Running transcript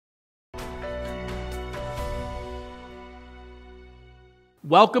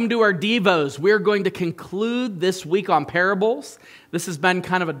Welcome to our Devos. We're going to conclude this week on parables. This has been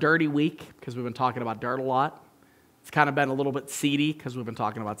kind of a dirty week because we've been talking about dirt a lot. It's kind of been a little bit seedy because we've been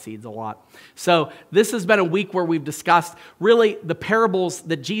talking about seeds a lot. So this has been a week where we've discussed really the parables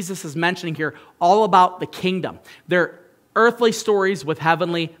that Jesus is mentioning here, all about the kingdom. They're earthly stories with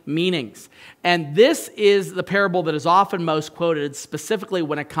heavenly meanings. And this is the parable that is often most quoted, specifically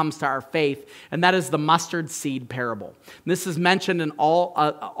when it comes to our faith, and that is the mustard seed parable. This is mentioned in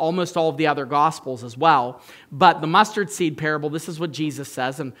almost all of the other Gospels as well. But the mustard seed parable, this is what Jesus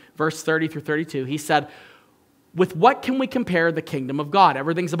says in verse 30 through 32. He said, "With what can we compare the kingdom of God?"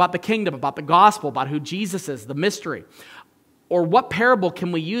 Everything's about the kingdom, about the gospel, about who Jesus is, the mystery. "Or what parable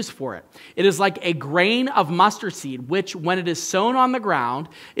can we use for it? It is like a grain of mustard seed, which when it is sown on the ground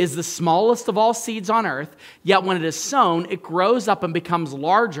is the smallest of all seeds on earth. Yet when it is sown, it grows up and becomes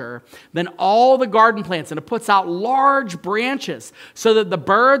larger than all the garden plants, and it puts out large branches so that the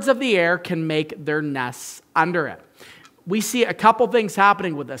birds of the air can make their nests under it." We see a couple things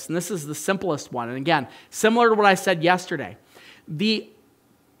happening with this, and this is the simplest one. And again, similar to what I said yesterday, the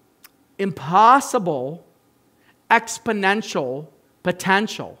impossible exponential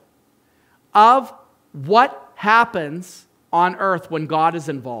potential of what happens on earth when God is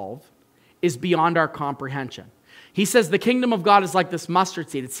involved is beyond our comprehension. He says the kingdom of God is like this mustard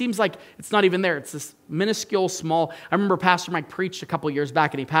seed. It seems like it's not even there. It's this minuscule, small. I remember Pastor Mike preached a couple years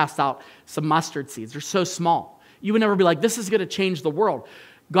back and he passed out some mustard seeds. They're so small. You would never be like, this is going to change the world.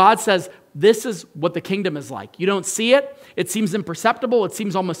 God says, this is what the kingdom is like. You don't see it. It seems imperceptible. It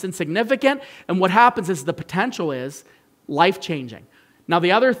seems almost insignificant. And what happens is the potential is life-changing. Now,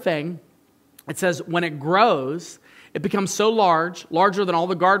 the other thing, it says when it grows, it becomes so large, larger than all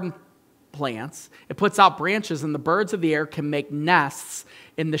the garden plants. It puts out branches, and the birds of the air can make nests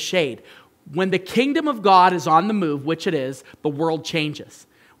in the shade. When the kingdom of God is on the move, which it is, the world changes.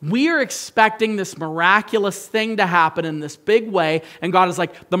 We are expecting this miraculous thing to happen in this big way, and God is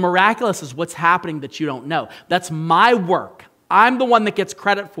like, the miraculous is what's happening that you don't know. That's my work. I'm the one that gets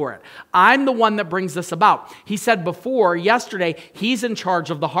credit for it. I'm the one that brings this about. He said before, yesterday, he's in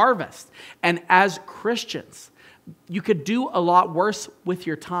charge of the harvest. And as Christians, you could do a lot worse with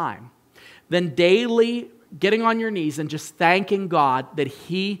your time than daily getting on your knees and just thanking God that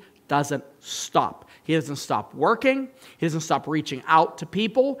he doesn't stop. He doesn't stop working. He doesn't stop reaching out to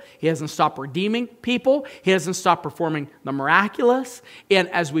people. He doesn't stop redeeming people. He doesn't stop performing the miraculous. And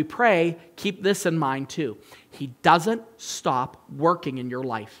as we pray, keep this in mind too. He doesn't stop working in your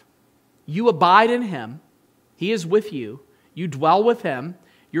life. You abide in him. He is with you. You dwell with him.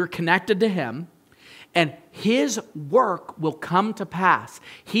 You're connected to him. And his work will come to pass.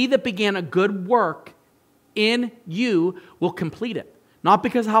 He that began a good work in you will complete it. Not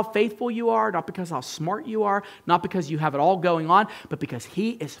because of how faithful you are, not because of how smart you are, not because you have it all going on, but because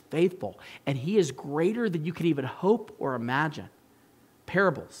he is faithful and he is greater than you could even hope or imagine.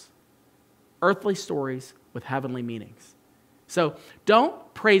 Parables, earthly stories with heavenly meanings. So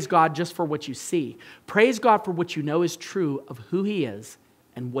don't praise God just for what you see. Praise God for what you know is true of who he is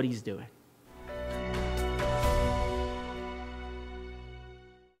and what he's doing.